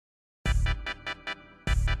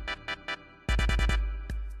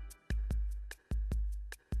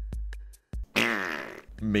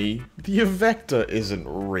Me? The Evector isn't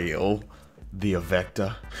real. The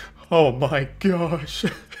Evector. Oh my gosh.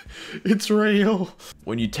 It's real.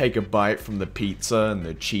 When you take a bite from the pizza and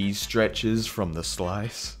the cheese stretches from the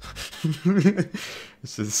slice.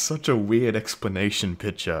 This is such a weird explanation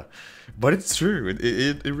picture. But it's true.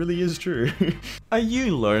 It really is true. Are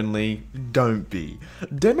you lonely? Don't be.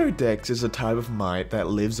 Demodex is a type of mite that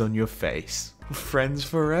lives on your face. Friends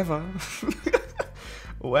forever.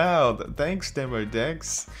 Wow, thanks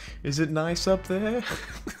Demodex. Is it nice up there?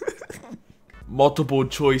 Multiple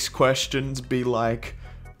choice questions be like,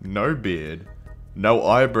 no beard, no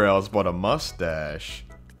eyebrows but a mustache,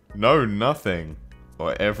 no nothing,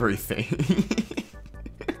 or everything.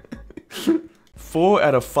 4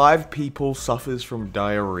 out of 5 people suffers from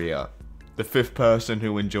diarrhea. The 5th person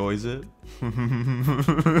who enjoys it.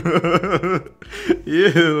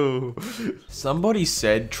 Ew. Somebody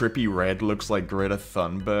said Trippy Red looks like Greta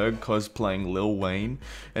Thunberg cosplaying Lil Wayne,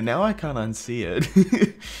 and now I can't unsee it.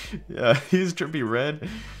 Yeah, here's Trippy Red,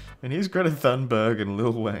 and here's Greta Thunberg and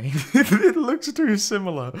Lil Wayne. It looks too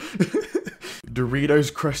similar.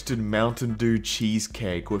 Doritos crusted Mountain Dew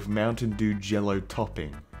cheesecake with Mountain Dew Jello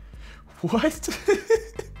topping. What?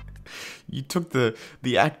 You took the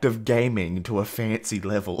act of gaming to a fancy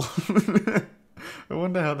level. I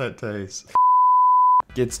wonder how that tastes.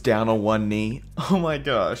 Gets down on one knee. Oh my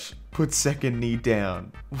gosh. Puts second knee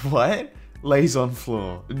down. What? Lays on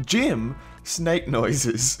floor. Jim? Snake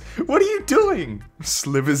noises. What are you doing?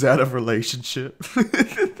 Slivers out of relationship.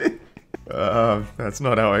 That's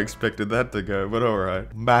not how I expected that to go, but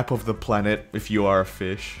alright. Map of the planet if you are a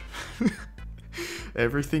fish.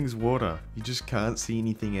 Everything's water. You just can't see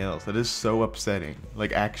anything else. That is so upsetting.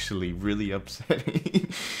 Like, actually, really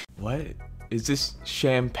upsetting. What? Is this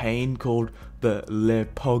champagne called the Le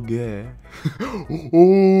Poguet?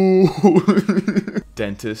 Oh!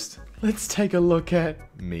 Dentist. Let's take a look at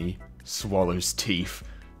me. Swallows teeth.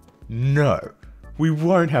 No, we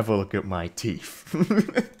won't have a look at my teeth.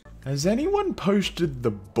 Has anyone posted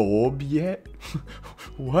the Borb yet?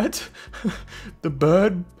 What? The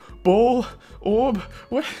bird? Ball? Orb?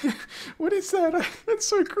 What is that? That's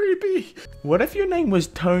so creepy. What if your name was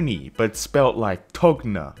Tony, but spelt like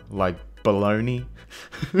Togna, like baloney?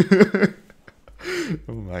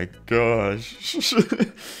 Oh my gosh.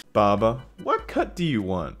 Barber, what cut do you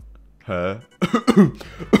want? Her?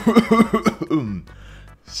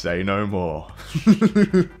 Say no more.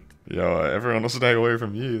 Yo, everyone will stay away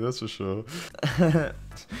from you, that's for sure.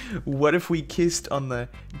 What if we kissed on the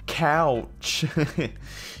couch?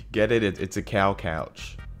 Get it? It's a cow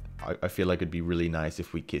couch. I feel like it'd be really nice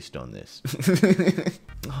if we kissed on this.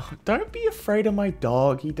 Oh, don't be afraid of my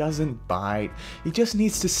dog. He doesn't bite. He just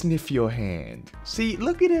needs to sniff your hand. See,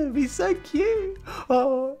 look at him. He's so cute.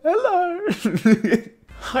 Oh, hello.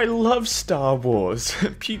 I love Star Wars.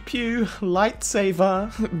 Pew pew,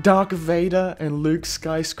 lightsaber, Dark Vader and Luke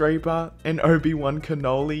Skyscraper and Obi-Wan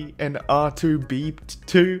Cannoli and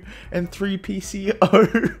R2B2 and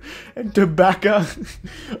 3PCO and tobacco.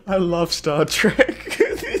 I love Star Trek.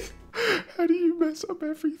 How do you mess up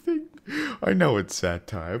everything? I know it's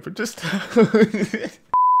satire, but just...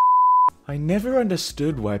 I never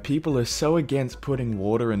understood why people are so against putting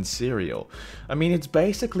water in cereal. I mean, it's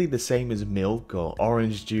basically the same as milk or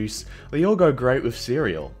orange juice. They all go great with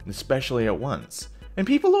cereal, especially at once. And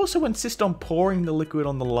people also insist on pouring the liquid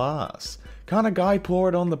on the last. Can't a guy pour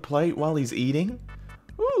it on the plate while he's eating?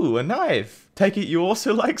 Ooh, a knife. Take it you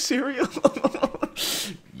also like cereal?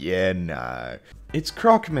 Yeah, no. It's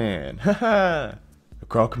Crocman, haha.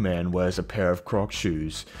 Crocman wears a pair of croc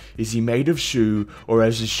shoes. Is he made of shoe, or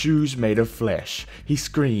is his shoes made of flesh? He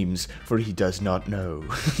screams, for he does not know.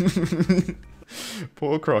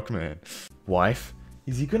 Poor Crocman. Wife,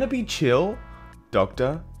 is he gonna be chill?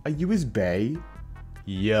 Doctor, are you his bae?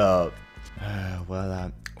 Yup.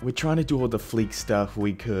 Well, we're trying to do all the fleek stuff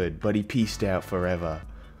we could, but he peaced out forever.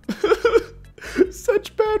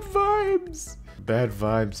 Such bad vibes. Bad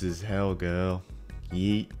vibes as hell, girl.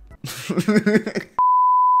 Yeet.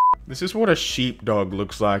 This is what a sheepdog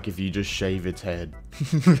looks like if you just shave its head.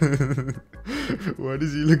 Why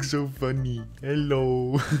does he look so funny?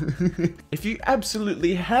 Hello. If you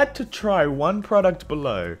absolutely had to try one product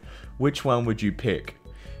below, which one would you pick?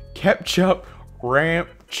 Ketchup,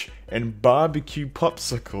 ranch, and barbecue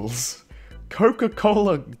popsicles.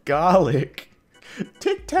 Coca-Cola garlic.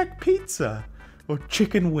 Tic Tac pizza. Or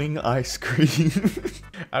chicken wing ice cream.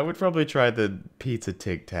 I would probably try the pizza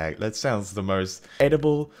Tic Tac. That sounds the most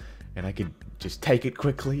edible, and I could just take it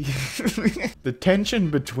quickly. The tension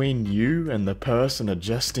between you and the person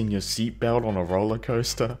adjusting your seatbelt on a roller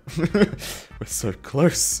coaster. We're so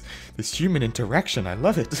close. This human interaction, I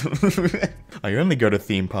love it. I only go to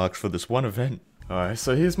theme parks for this one event. Alright,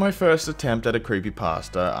 so here's my first attempt at a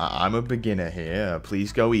creepypasta. I'm a beginner here.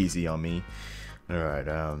 Please go easy on me. Alright,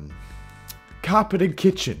 carpeted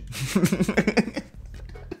kitchen.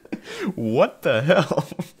 What the hell?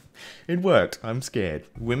 It worked. I'm scared.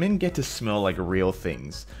 Women get to smell like real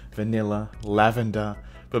things. Vanilla, lavender.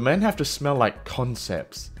 But men have to smell like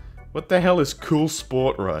concepts. What the hell is Cool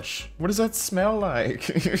Sport Rush? What does that smell like?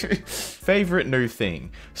 Favorite new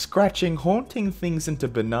thing. Scratching haunting things into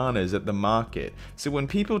bananas at the market. So when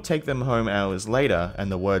people take them home hours later and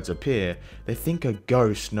the words appear, they think a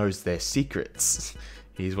ghost knows their secrets.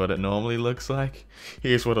 Here's what it normally looks like.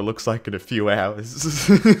 Here's what it looks like in a few hours.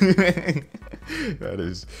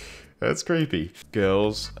 That's creepy.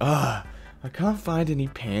 Girls. I can't find any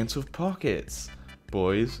pants with pockets.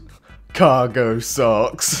 Boys. Cargo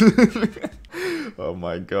socks. Oh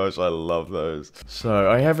my gosh, I love those.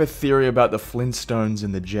 So, I have a theory about the Flintstones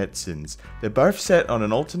and the Jetsons. They're both set on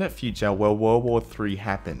an alternate future where World War III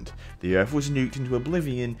happened. The Earth was nuked into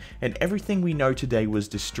oblivion, and everything we know today was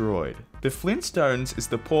destroyed. The Flintstones is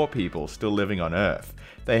the poor people still living on Earth.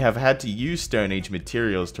 They have had to use Stone Age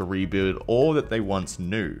materials to rebuild all that they once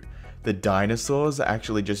knew. The dinosaurs are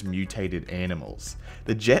actually just mutated animals.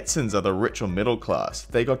 The Jetsons are the rich or middle class.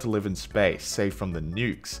 They got to live in space, safe from the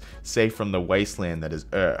nukes, safe from the wasteland that is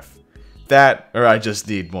Earth. That, or I just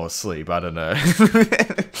need more sleep, I don't know.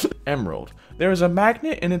 Emerald. There is a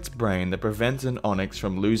magnet in its brain that prevents an onyx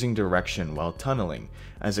from losing direction while tunneling.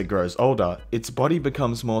 As it grows older, its body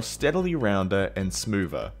becomes more steadily rounder and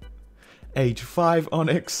smoother. Age 5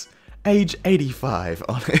 onyx, age 85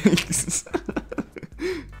 onyx.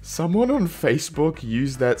 Someone on Facebook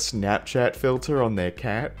used that Snapchat filter on their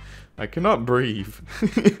cat. I cannot breathe.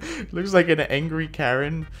 Looks like an angry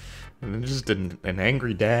Karen. And then just an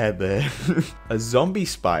angry dad there. A zombie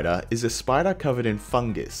spider is a spider covered in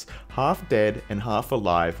fungus, half dead and half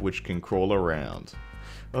alive, which can crawl around.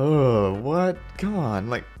 Oh, what? Come on,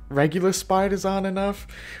 like, regular spiders aren't enough?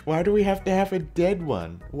 Why do we have to have a dead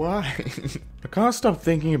one? Why? I can't stop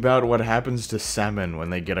thinking about what happens to salmon when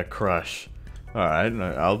they get a crush. Alright,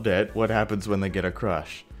 I'll bet. What happens when they get a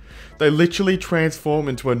crush? They literally transform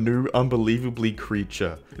into a new, unbelievably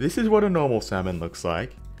creature. This is what a normal salmon looks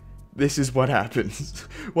like. This is what happens.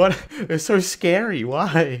 What? It's so scary.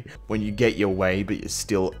 Why? When you get your way, but you're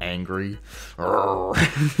still angry.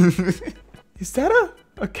 Is that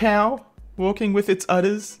a cow walking with its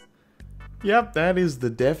udders? Yep, that is the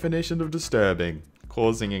definition of disturbing.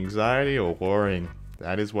 Causing anxiety or worrying.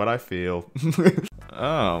 That is what I feel.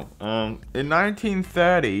 In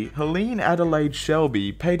 1930, Helene Adelaide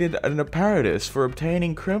Shelby painted an apparatus for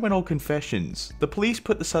obtaining criminal confessions. The police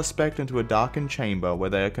put the suspect into a darkened chamber where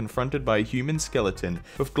they are confronted by a human skeleton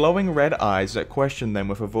with glowing red eyes that question them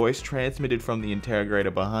with a voice transmitted from the interrogator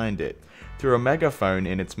behind it, through a megaphone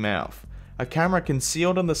in its mouth. A camera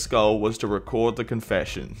concealed in the skull was to record the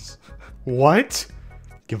confessions. What?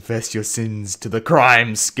 Confess your sins to the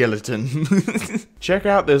crime skeleton. Check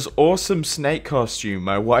out this awesome snake costume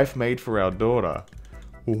my wife made for our daughter.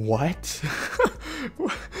 What?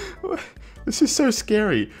 This is so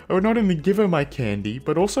scary. I would not only give her my candy,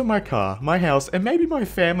 but also my car, my house, and maybe my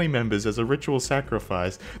family members as a ritual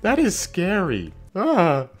sacrifice. That is scary.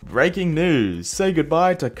 Breaking news. Say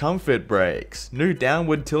goodbye to comfort breaks. New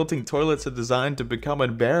downward tilting toilets are designed to become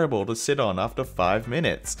unbearable to sit on after 5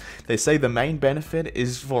 minutes. They say the main benefit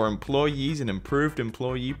is for employees and improved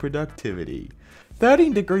employee productivity.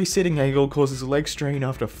 13-degree sitting angle causes leg strain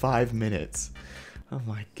after 5 minutes. Oh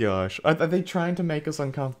my gosh. Are they trying to make us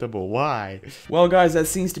uncomfortable? Why? Well guys, that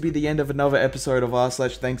seems to be the end of another episode of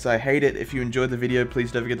r/thanksihateit. If you enjoyed the video, please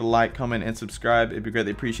don't forget to like, comment, and subscribe. It'd be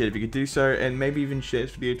greatly appreciated if you could do so, and maybe even share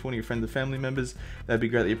this video to one of your friends and family members. That'd be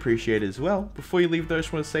greatly appreciated as well. Before you leave though, I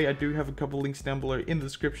just want to say I do have a couple links down below in the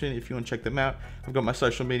description if you want to check them out. I've got my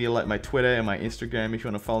social media like my Twitter and my Instagram if you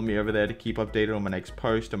want to follow me over there to keep updated on my next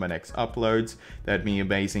post or my next uploads. That'd be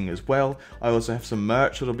amazing as well. I also have some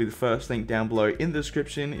merch that'll be the first link down below in the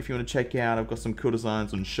description if you want to check out. I've got some cool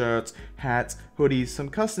designs on shirts, hats, hoodies, some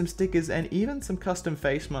custom stickers, and even some custom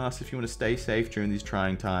face masks if you want to stay safe during these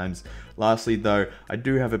trying times. Lastly though, I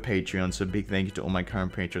do have a Patreon, so big thank you to all my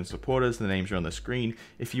current Patreon supporters. The names are on the screen.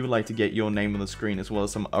 If you would like to get your name on the screen as well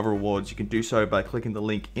as some other awards, you can do so by clicking the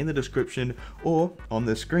link in the description or on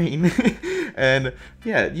the screen. And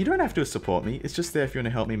yeah, you don't have to support me, it's just there if you want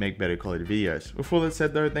to help me make better quality videos. Before that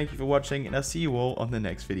said though, thank you for watching, and I'll see you all on the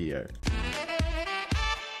next video.